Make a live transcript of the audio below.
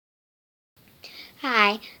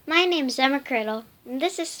Hi, my name is Emma Criddle, and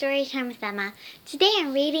this is Storytime with Emma. Today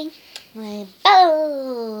I'm reading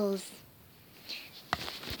Bubbles.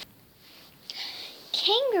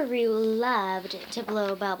 Kangaroo loved to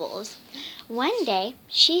blow bubbles. One day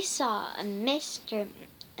she saw some mysterious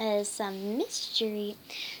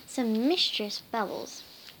bubbles.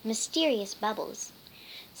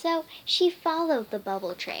 So she followed the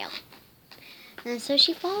bubble trail.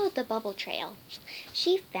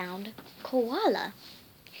 She found Koala.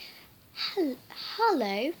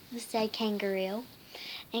 Hello, said Kangaroo.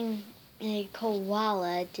 And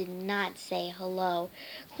Koala did not say hello.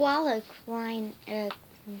 Koala climbed a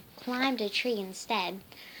tree instead.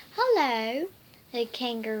 Hello, the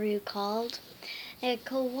Kangaroo called.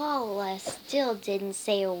 Koala still didn't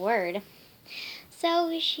say a word. So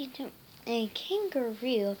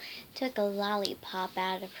Kangaroo took a lollipop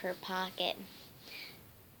out of her pocket.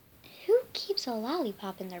 Who keeps a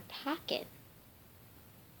lollipop in their pocket?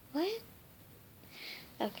 What?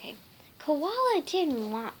 Okay. Koala didn't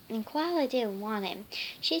want it.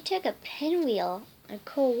 She took a pinwheel.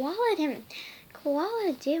 Koala didn't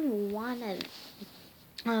want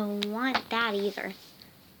that either.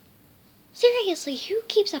 Seriously, who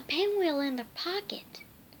keeps a pinwheel in their pocket?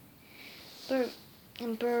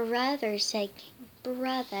 Brother said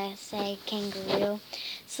Kangaroo,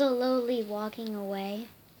 slowly walking away.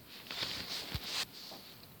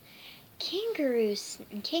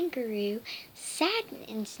 Kangaroo sat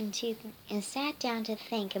down to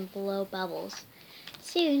think and blow bubbles.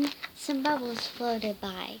 Soon, some bubbles floated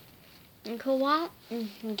by.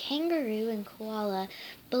 Kangaroo and Koala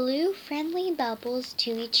blew friendly bubbles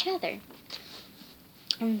to each other.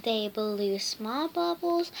 They blew small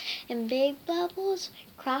bubbles and big bubbles,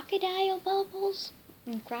 crocodile bubbles,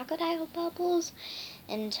 and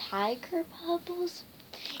tiger bubbles.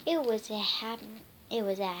 It was a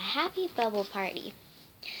happy bubble party.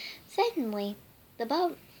 Suddenly, the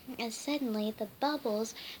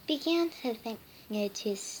bubbles began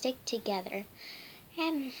to stick together,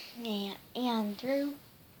 and they began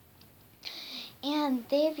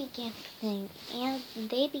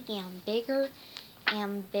bigger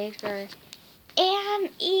and bigger and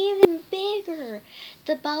even bigger.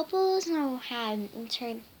 The bubbles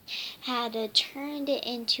had turned it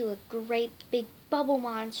into a great big bubble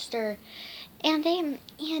monster, and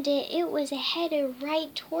it was headed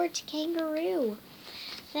right towards Kangaroo.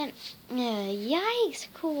 Then, yikes!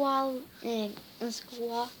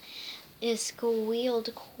 Squealed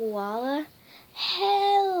Koala.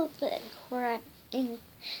 Help!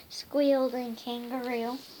 Squealed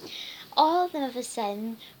Kangaroo. All of a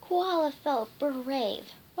sudden, Koala felt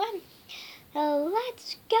brave. What?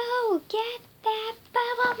 Let's go get that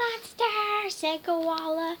bubble monster, said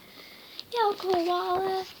Koala. Yo,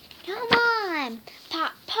 Koala, come on!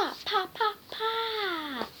 Pop, pop, pop, pop,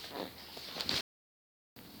 pop!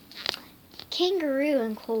 Kangaroo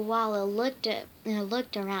and Koala looked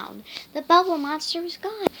around. The bubble monster was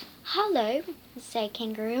gone. Hello, said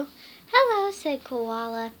Kangaroo. Hello, said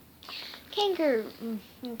Koala.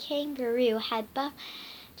 Kangaroo had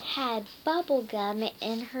bubble gum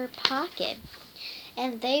in her pocket,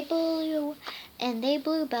 and they blew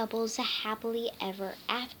bubbles happily ever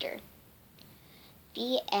after.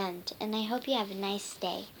 The end. And I hope you have a nice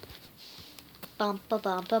day. Bum ba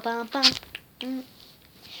bum ba bum bum.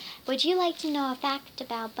 Would you like to know a fact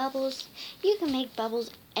about bubbles? You can make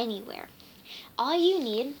bubbles anywhere. All you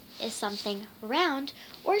need is something round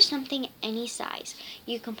or something any size.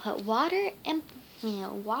 You can put water and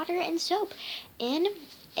soap in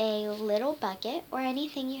a little bucket or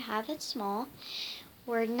anything you have that's small,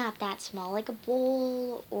 or not that small, like a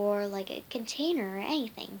bowl or like a container or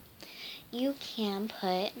anything. You can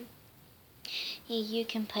put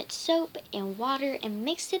soap and water and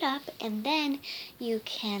mix it up, and then you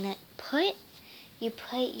put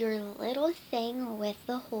your little thing with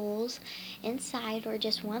the holes inside, or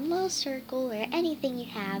just one little circle, or anything you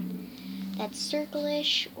have that's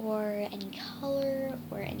circle-ish, or any color,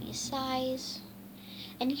 or any size,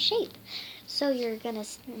 any shape. So you're gonna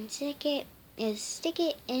stick it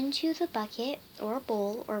into the bucket or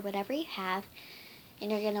bowl or whatever you have, and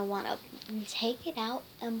you're going to want to take it out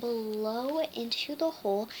and blow it into the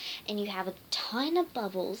hole, and you have a ton of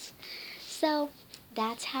bubbles. So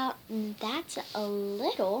that's a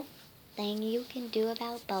little thing you can do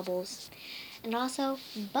about bubbles. And also,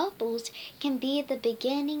 bubbles can be the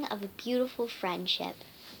beginning of a beautiful friendship.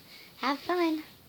 Have fun!